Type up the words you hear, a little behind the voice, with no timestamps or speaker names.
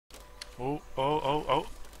Oh, oh, oh, oh.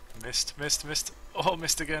 Missed, missed, missed. Oh,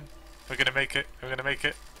 missed again. We're gonna make it. We're gonna make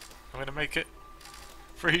it. I'm gonna make it.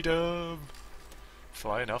 Freedom!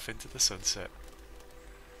 Flying off into the sunset.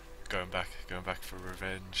 Going back for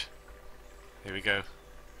revenge. Here we go.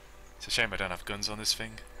 It's a shame I don't have guns on this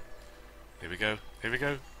thing. Here we go, here we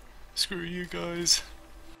go. Screw you guys.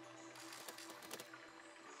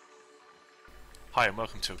 Hi and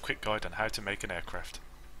welcome to a quick guide on how to make an aircraft.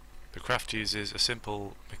 The craft uses a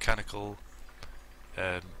simple mechanical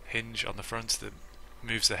hinge on the front that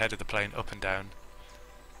moves the head of the plane up and down,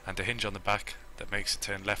 and a hinge on the back that makes it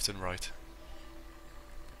turn left and right.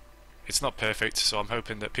 It's not perfect, so I'm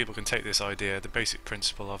hoping that people can take this idea, the basic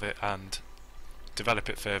principle of it, and develop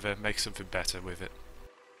it further, make something better with it.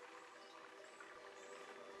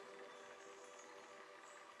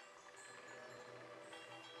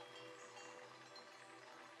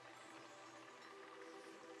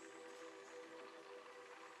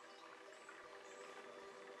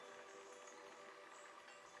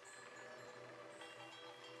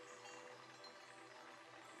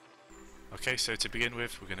 Okay, so to begin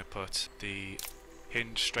with, we're going to put the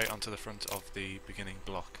hinge straight onto the front of the beginning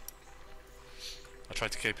block. I try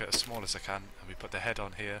to keep it as small as I can, and we put the head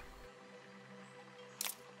on here.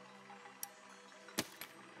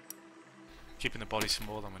 Keeping the body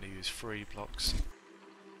small, I'm going to use 3 blocks.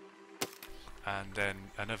 And then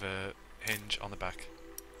another hinge on the back.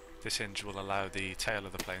 This hinge will allow the tail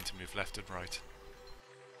of the plane to move left and right.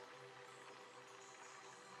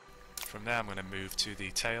 From there I'm going to move to the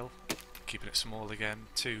tail, keeping it small again,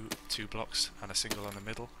 two blocks and a single in the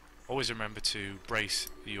middle. Always remember to brace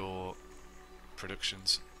your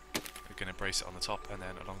productions. You're going to brace it on the top and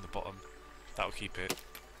then along the bottom. That will keep it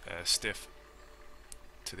stiff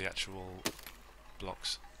to the actual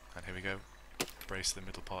blocks. And here we go, brace the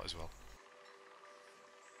middle part as well.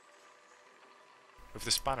 With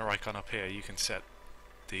the spanner icon up here, you can set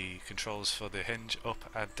the controls for the hinge up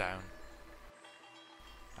and down,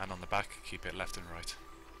 and on the back keep it left and right.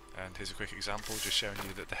 And here's a quick example just showing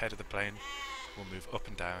you that the head of the plane will move up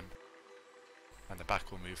and down and the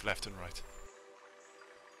back will move left and right.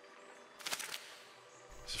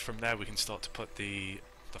 So from there we can start to put the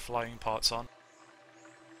flying parts on.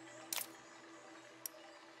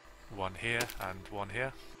 One here and one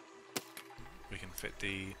here. We can fit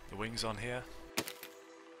the wings on here.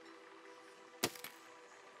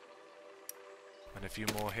 And a few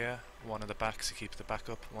more here, one at the back to keep the back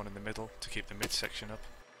up, one in the middle to keep the midsection up.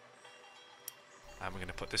 And we're going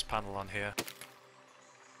to put this panel on here.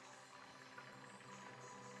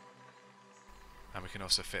 And we can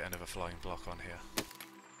also fit another flying block on here.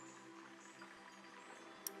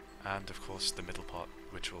 And of course the middle part,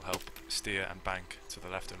 which will help steer and bank to the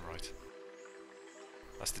left and right.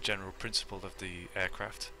 That's the general principle of the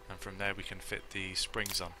aircraft, and from there we can fit the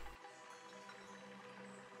springs on.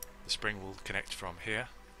 The spring will connect from here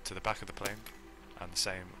to the back of the plane, and the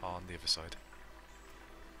same on the other side.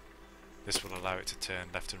 This will allow it to turn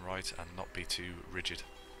left and right and not be too rigid.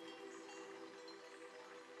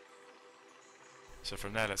 So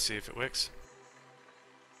from there, let's see if it works.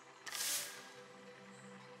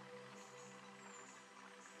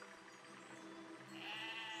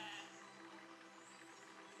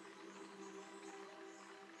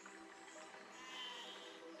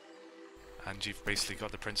 And you've basically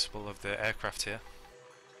got the principle of the aircraft here.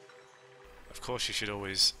 Of course you should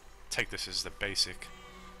always take this as the basic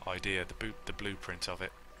idea, the blueprint of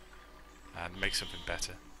it, and make something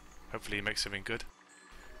better. Hopefully you make something good.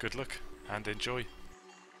 Good luck and enjoy.